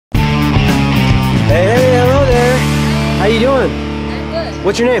you doing? I'm good.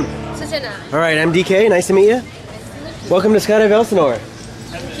 What's your name? Suchana. All right, I'm DK. Nice to meet you. Welcome to Skydive Elsinore.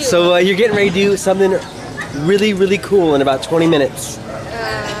 Thank you. So you're getting ready to do something really, really cool in about 20 minutes.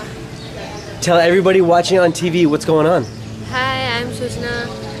 Tell everybody watching on TV what's going on. Hi, I'm Suchana.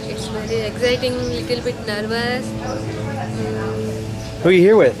 It's very exciting, little bit nervous. Who are you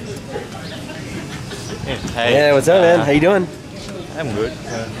here with? Hey. Yeah, what's up, man? How you doing? I'm good.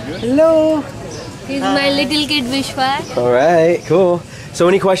 Hello. He's my little kid Vishwa. All right, cool. So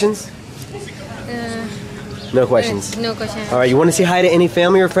any questions? No questions. No question. All right, you want to say hi to any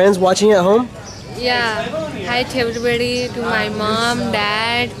family or friends watching at home? Yeah. Hi to everybody, to my mom,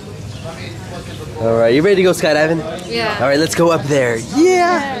 dad. All right, you ready to go skydiving? Yeah. All right, let's go up there.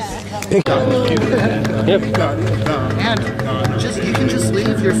 Yeah. And you can just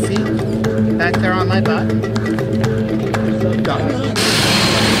leave your feet back there on my butt.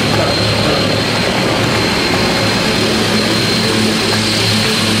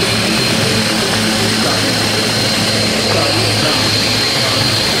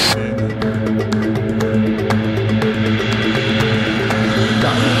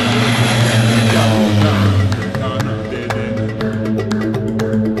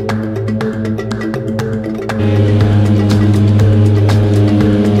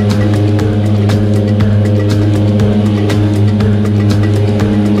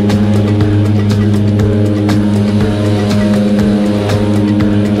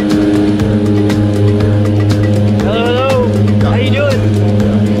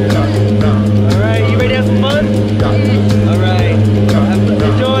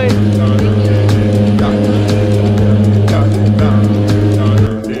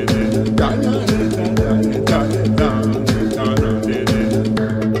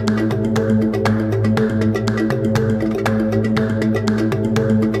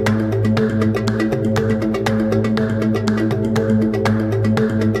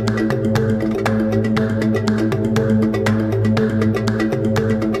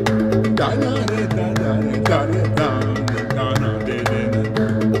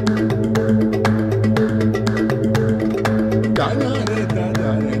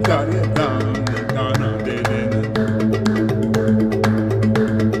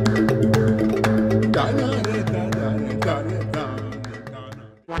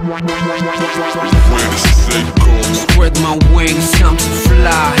 Spread my wings, time to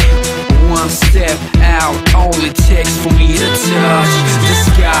fly. One step out, all it takes for me to touch the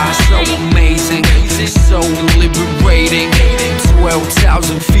sky. So amazing, so liberating.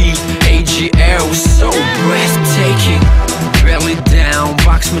 12,000 feet, AGL, so breathtaking. Belly down,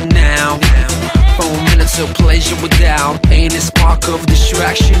 box me now. 4 minutes of pleasure without any spark of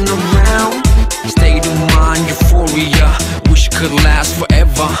distraction around. State of mind, euphoria, wish it could last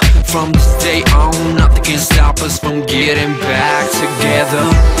forever. From this day on, nothing can stop us from getting back together.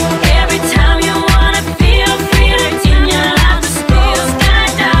 Every time you wanna feel freedom in your life, just go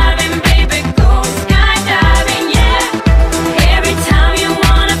skydiving, baby, go skydiving, yeah. Every time you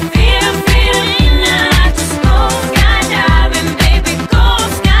wanna feel freedom in your life, just go skydiving, baby, go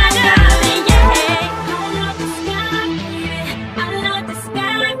skydiving, yeah. I love the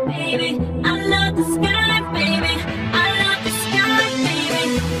sky, baby. I love the sky, baby. I love the sky, baby.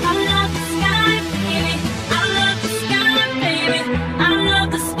 I love the sky, baby. I love the sky, baby. I love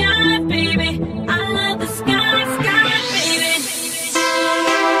the sky, baby. I love the sky, sky, baby.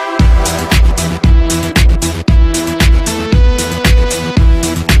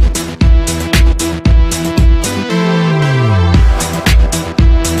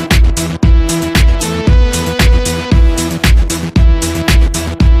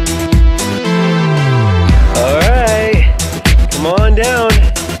 All right, come on down.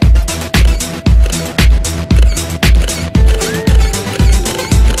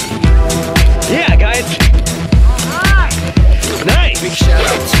 Yeah, guys. Nice. Big shout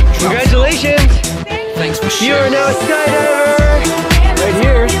out to Congratulations. Thanks for You sharing. are now a sky